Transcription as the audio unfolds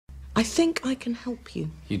I think I can help you.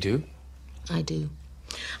 You do? I do.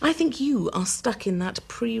 I think you are stuck in that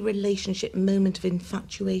pre-relationship moment of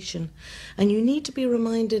infatuation, and you need to be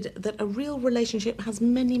reminded that a real relationship has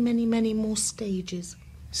many, many, many more stages.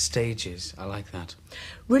 Stages, I like that.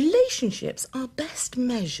 Relationships are best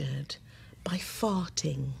measured by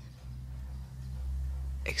farting.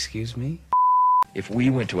 Excuse me? If we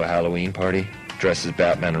went to a Halloween party dressed as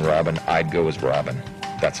Batman and Robin, I'd go as Robin.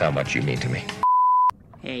 That's how much you mean to me.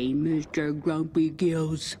 Hey, Mr. Grumpy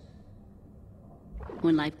Gills.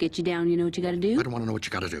 When life gets you down, you know what you gotta do? I don't want to know what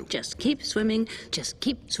you gotta do. Just keep swimming, just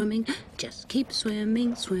keep swimming, just keep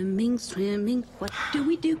swimming, swimming, swimming. What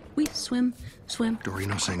do? We swim, swim. Dory,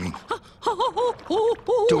 no singing.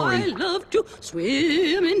 Oh, Dory. I love to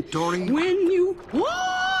swim in. Dory. When you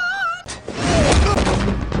what?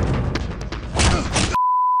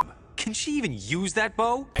 Can she even use that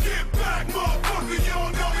bow? Get back, motherfucker, you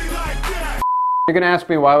don't know me like that. You're going to ask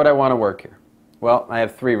me why would I want to work here? Well, I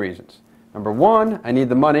have 3 reasons. Number 1, I need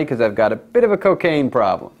the money because I've got a bit of a cocaine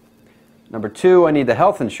problem. Number 2, I need the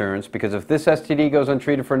health insurance because if this STD goes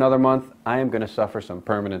untreated for another month, I am going to suffer some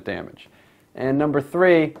permanent damage. And number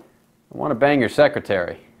 3, I want to bang your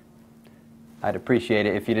secretary. I'd appreciate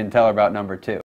it if you didn't tell her about number 2.